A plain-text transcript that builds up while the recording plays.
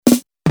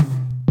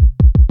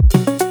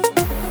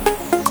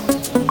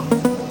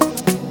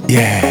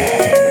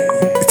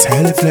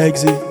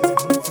LAFlexy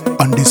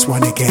on this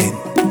one again.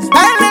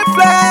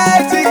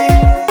 LAFlexy,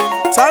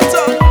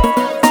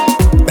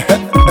 Santo.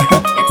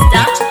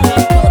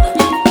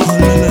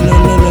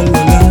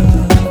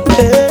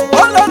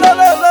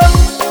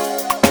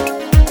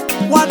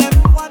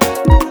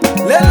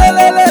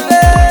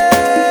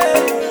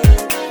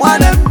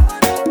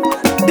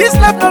 This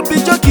life not be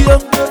jokey, yo.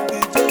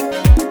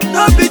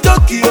 No be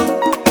jokey, yo.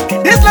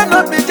 This life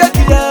not be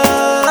jokey, yo.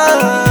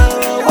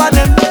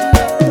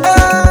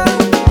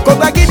 Go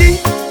bagidi,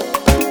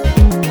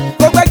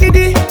 go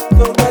bagidi,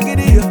 go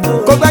bagidi,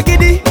 go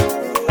bagidi,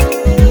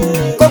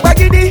 go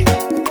bagidi.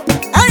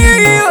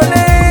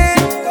 Aye,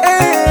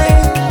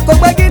 go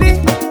bagidi.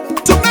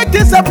 To make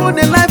this happen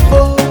in life,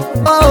 oh,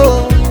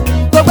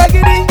 go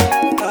bagidi,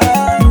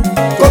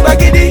 go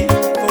bagidi,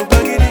 go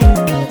bagidi,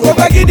 go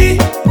bagidi.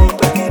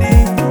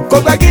 Go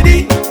bagidi,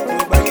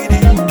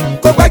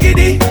 go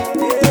bagidi,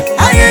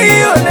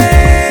 aye ole,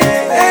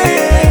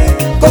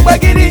 go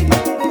bagidi.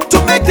 To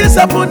make this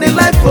happen in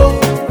life,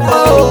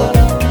 oh,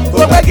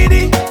 go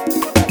bagidi.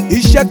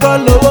 Iṣẹ́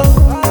kan lówó,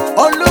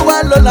 Olúwa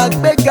ló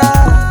lágbéga.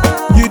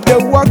 You dey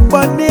work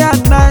morning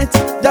and night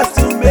just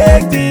to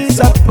make this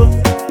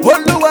happen.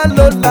 Olúwa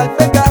ló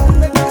lágbéga.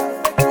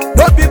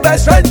 No be by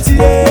strength,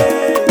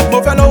 mo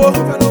fẹ́ lówó,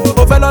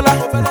 mo fẹ́ lọ́lá,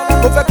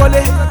 mo fẹ́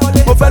kọ́lé,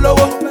 mo fẹ́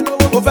lówó,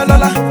 mo fẹ́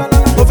lọ́lá.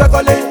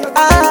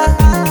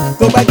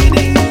 Go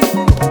bagidi,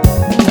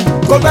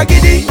 go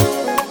bagidi,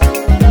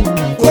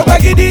 go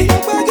bagidi,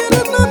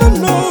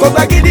 go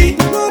bagidi,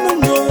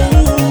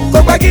 go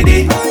bagidi,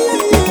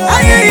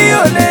 aye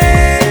ole,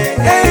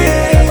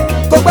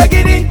 go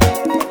bagidi.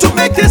 To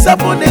make this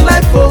happen in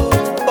life, oh,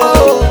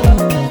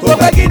 go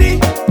bagidi,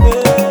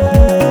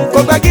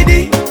 go bagidi,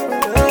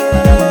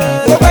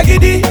 go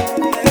bagidi,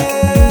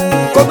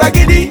 go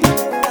bagidi,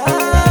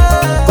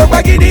 go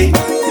bagidi,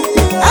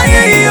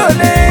 aye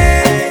ole.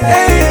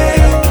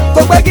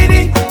 Go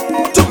bagidi,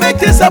 to make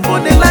this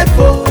happen in life,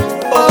 oh,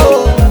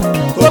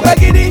 go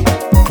bagidi.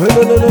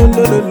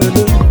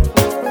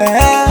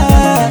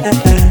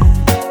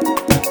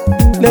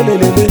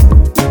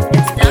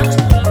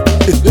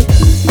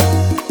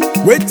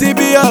 Wait till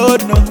be your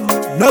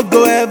own, no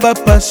go ever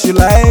pass you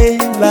lie.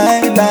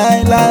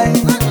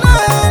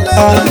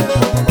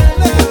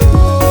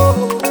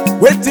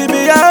 Wait till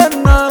be your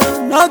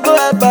own, no go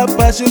ever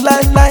pass you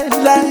lie.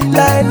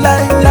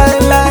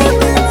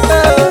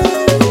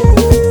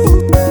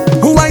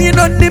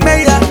 Ni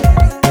meya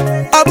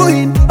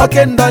abuhin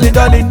oken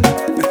darling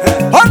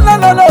oh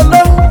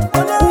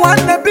no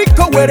wanna be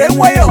go where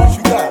wayo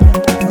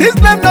this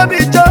life no be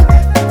joke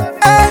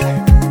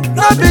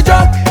no be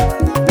joke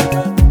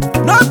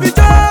no be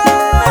joke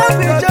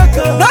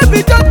no be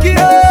joke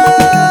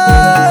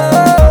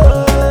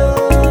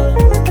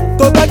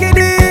go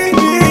bagidi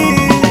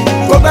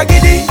go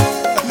bagidi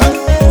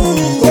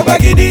go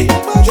bagidi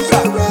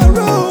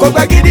go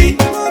bagidi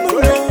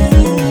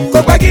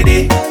go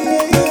bagidi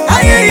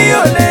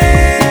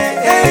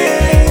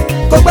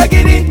go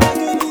bagidi.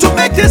 To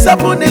make this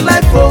happen in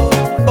life, oh,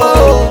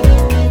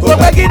 go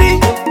bagidi,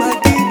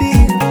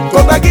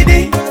 go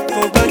bagidi,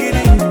 go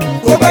bagidi,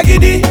 go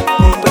bagidi.